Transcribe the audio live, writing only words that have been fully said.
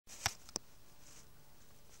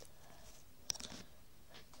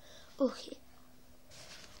Okay,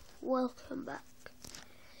 welcome back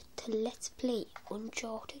to Let's Play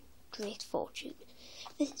Uncharted Drake's Fortune.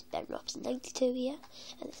 This is Ben Robson92 here,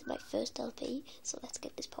 and this is my first LP, so let's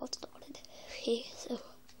get this part started. Okay, so,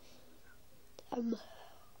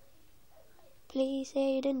 please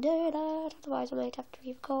say you didn't do that, otherwise I might have to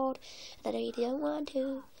re-record, and I really don't want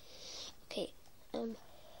to. Okay,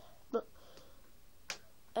 so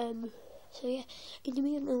yeah, you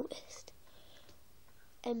may have noticed,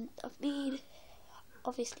 I've made,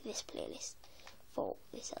 obviously, this playlist for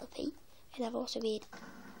this LP, and I've also made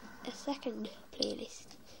a second playlist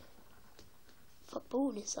for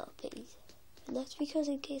bonus LPs, and that's because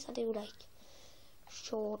in case I do like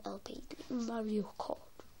short LPs, like Mario Kart,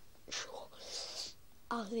 sure,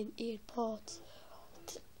 I think 8 parts,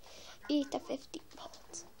 8 to 15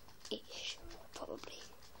 parts ish, probably,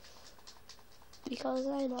 because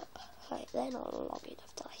they're not long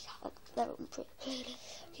enough to like have their own playlist.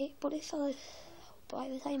 Okay, but if by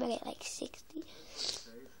the time I get like 60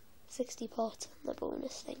 parts on the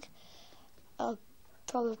bonus thing, I'll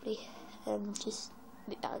probably I'll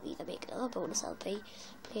either make another bonus LP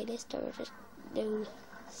playlist or just do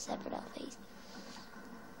separate LPs.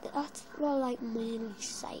 That's more like mainly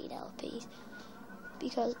side LPs,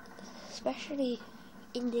 because especially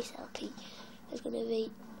in this LP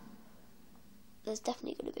there's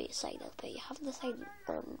definitely going to be a side LP. I haven't decided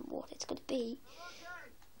on what it's going to be.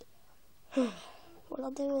 Will I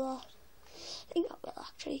do that? I think I will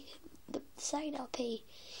actually. The side LP,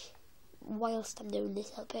 whilst I'm doing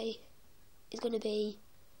this LP, is going to be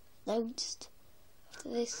announced after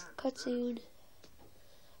this cutscene,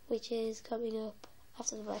 which is coming up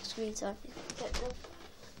after the black screen, so I'm going to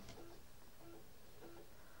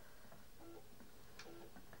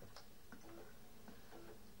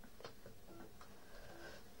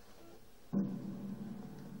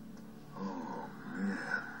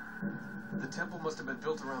The temple must have been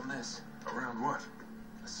built around this. Around what?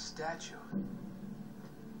 A statue.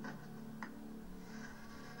 A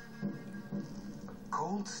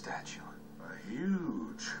gold statue. A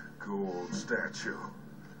huge gold statue.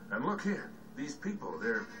 And look here, these people,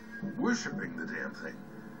 they're worshipping the damn thing.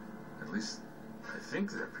 At least, I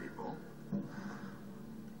think they're people.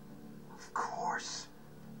 Of course.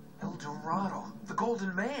 El Dorado, the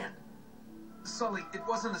Golden Man. Sully, it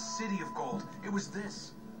wasn't a city of gold. It was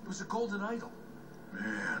this. It was a golden idol.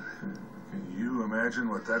 Man, can you imagine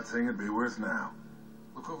what that thing would be worth now?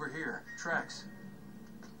 Look over here. Tracks.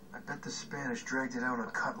 I bet the Spanish dragged it out on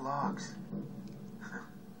cut logs.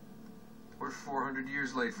 We're 400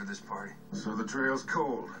 years late for this party. So the trail's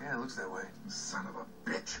cold. Yeah, it looks that way. Son of a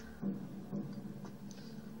bitch.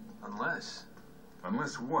 Unless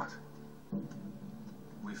Unless what?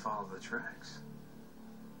 we follow the tracks.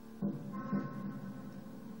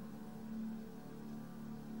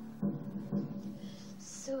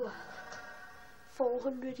 So,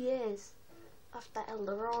 400 years after El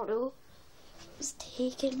Dorado was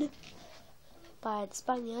taken by the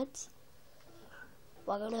Spaniards,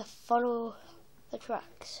 we're gonna follow the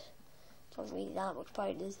tracks. Don't really that much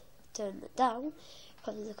point is turning it down,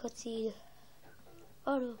 because there's a cutscene.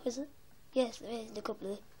 Oh no, is it? Yes, there is in a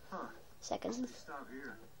couple of seconds. Stop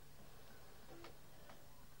here.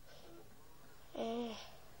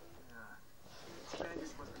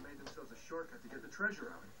 Spaniards must have made themselves a shortcut to get the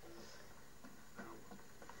treasure out.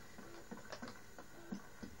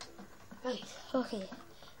 Right, okay.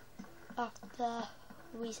 After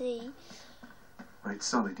we see... Wait,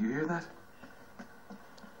 Sully, do you hear that?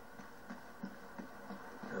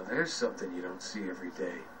 Now there's something you don't see every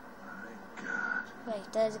day. My God.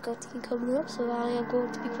 Right, there's a cutscene coming up, so I am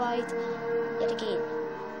going to be quiet yet again.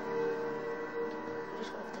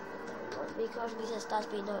 Just going to put that on because we just has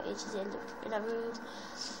been no itches in our room,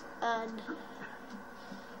 and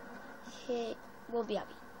he won't be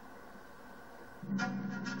happy.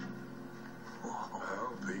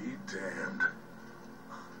 I'll be damned.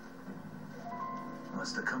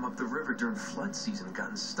 Must have come up the river during flood season and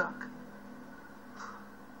gotten stuck.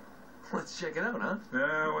 Let's check it out, huh?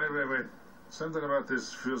 Wait. Something about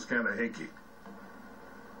this feels kind of hinky.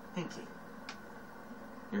 Hinky.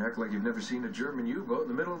 You act like you've never seen a German U-boat in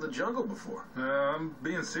the middle of the jungle before. I'm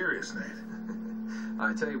being serious, Nate.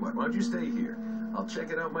 I tell you what, why don't you stay here? I'll check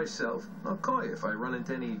it out myself. I'll call you if I run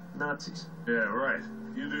into any Nazis. Yeah, right.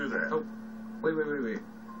 You do that. Oh, wait.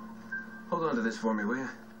 Hold on to this for me, will you?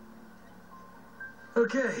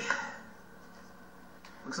 Okay.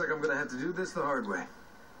 Looks like I'm gonna have to do this the hard way.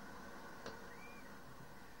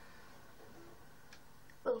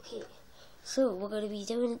 Okay, so we're going to be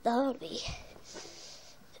doing it the hard way.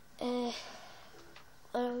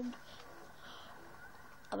 I'm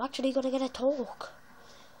actually going to get a talk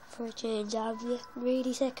for a change. I'm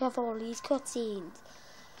really sick of all these cutscenes.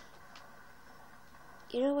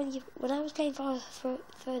 You know, when I was playing for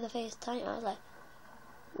the first time, I was like,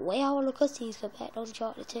 where are all the cutscenes compared to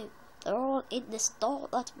Uncharted 2? They're all in the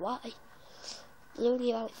start, that's why. There's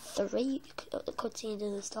only about 3 cutscenes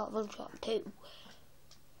in the start of Uncharted 2.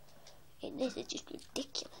 And this is just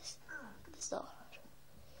ridiculous. The start.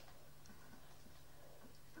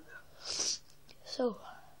 So,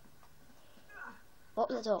 what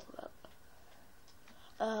was I talking about?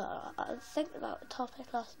 I was thinking about a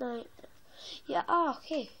topic last night. Yeah,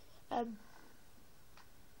 okay.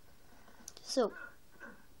 So,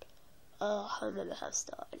 I remember how it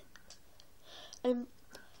started.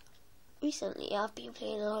 Recently I've been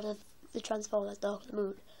playing a lot of the Transformers Dark of the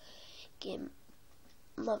Moon game.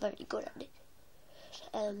 I'm not very good at it.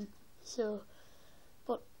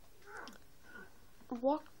 But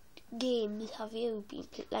what games have you been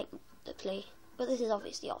to play? But this is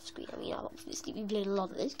obviously off screen. I mean, I've obviously been playing a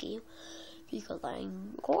lot of this game because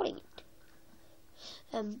I'm recording it.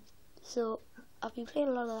 So I've been playing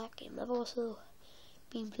a lot of that game. I've also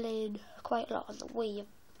been playing quite a lot on the Wii,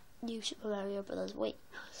 New Super Mario Bros. Wii,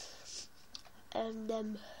 and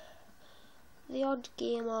the odd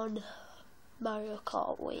game on Mario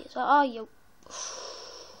Kart Wii. So, I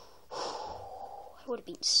would have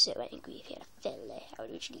been so angry if you had a fill there. I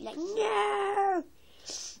would have been like, no!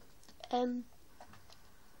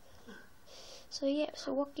 So yeah,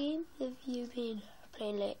 so what game have you been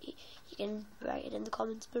playing lately? You can write it in the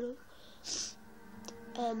comments below.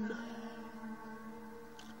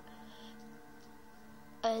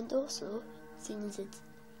 And also, since it's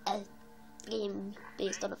a game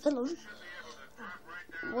based on a film,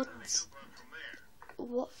 what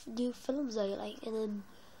new films are you like? And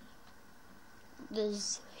then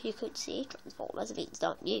you could say Transformers, I mean it's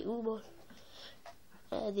not new, but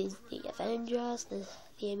there's the Avengers, there's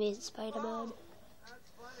the Amazing Spider-Man,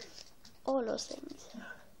 all those things.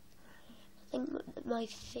 I think my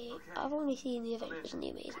favourite, I've only seen the Avengers and the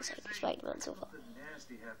Amazing Spider-Man so far,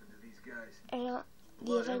 and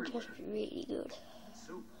the Avengers was really good.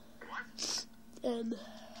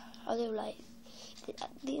 I do like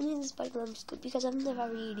the Amazing Spider-Man was good because I've never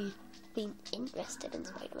really been interested in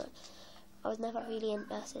Spider-Man. I was never really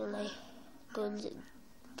interested in like guns and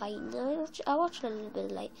fighting. I watched a little bit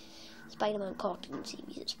of like Spider-Man cartoon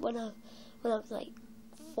series when I was like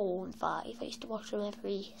 4 and 5. I used to watch them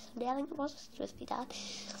every Sunday, I think it was, with my dad.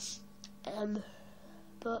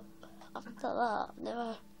 But after that,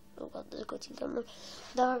 never. Oh god, there's a cutscene coming up.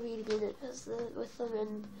 Never really been interested with them,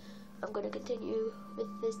 and I'm going to continue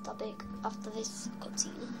with this topic after this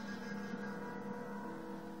cutscene.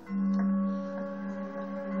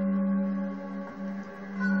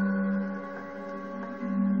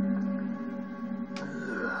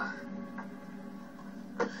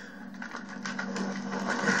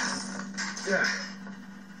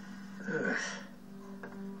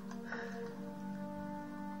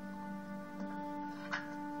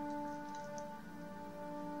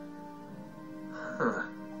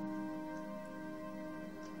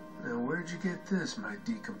 Now, where'd you get this, my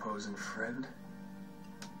decomposing friend?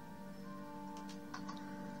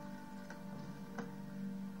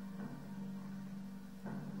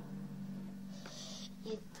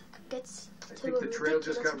 It gets I think the trail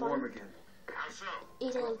just got warm again.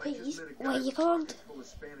 ELPs, where you can't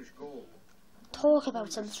talk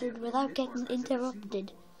about something without getting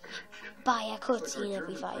interrupted by a cutscene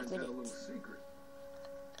every 5 minutes.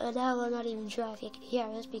 And now I'm not even sure if you can hear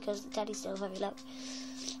us because the daddy's still very loud.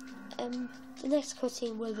 The next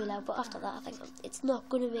cutscene will be loud, but after that I think it's not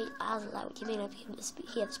going to be as loud. You may not be able to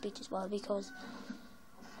hear the speech as well because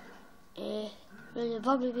you'll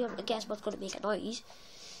probably be able to guess what's going to make a noise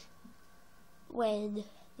when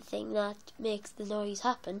the thing that makes the noise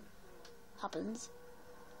happens.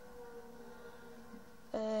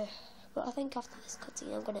 But I think after this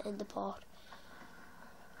cutscene I'm going to end the part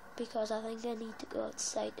because I think I need to go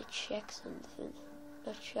outside to check something.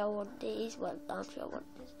 Not sure what it is. Well, I'm sure what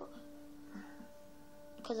it is, but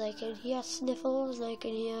because I can hear sniffles and I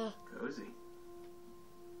can hear Cozy.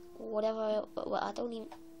 whatever. Well, I don't even.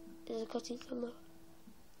 There's a cutscene from there.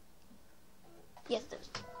 Yes, there's.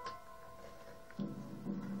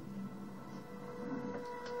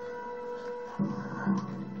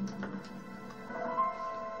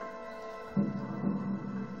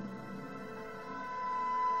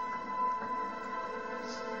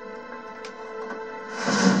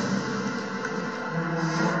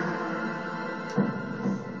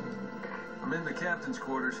 Captain's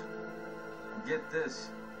quarters. Get this,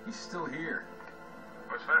 he's still here.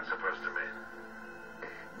 What's that supposed to mean?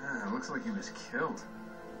 Yeah, it looks like he was killed.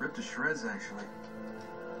 Ripped to shreds, actually.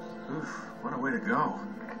 Oof, what a way to go.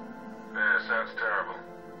 Yeah, sounds terrible.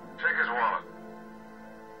 Check his wallet.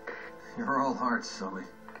 You're all hearts, Sully.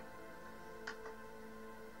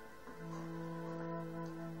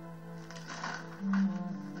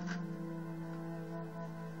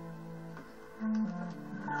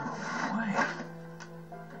 No way.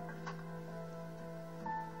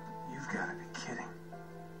 You've got to be kidding.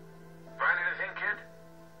 Find anything, kid?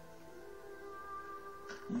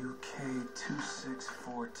 UK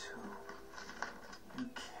 2642.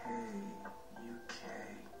 UK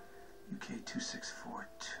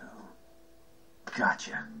 2642.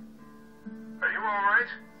 Gotcha. Are you all right?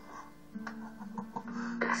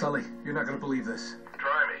 Sully, you're not gonna believe this.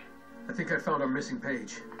 Try me. I think I found our missing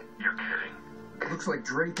page. You're kidding. Looks like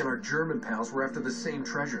Drake and our German pals were after the same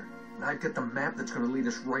treasure. And I've got the map that's gonna lead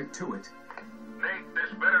us right to it. Nate,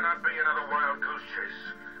 this better not be another wild goose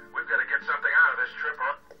chase. We've got to get something out of this trip,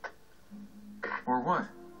 huh? Or what?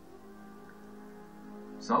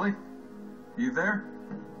 Sully? You there?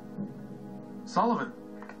 Sullivan?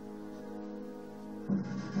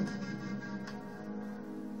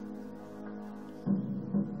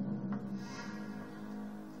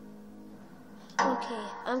 Okay,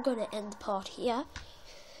 I'm gonna end the part here.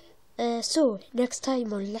 So, next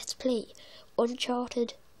time on Let's Play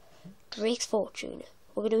Uncharted Drake's Fortune,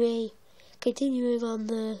 we're gonna be continuing on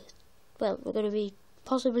the, well, we're gonna be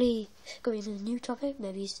possibly going to a new topic,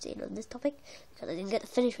 maybe staying on this topic, because I didn't get to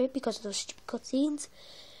finish it because of those stupid cutscenes.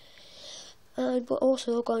 And we're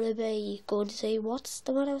also gonna be going to see what's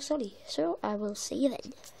the matter with Sully. So, I will see you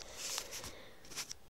then.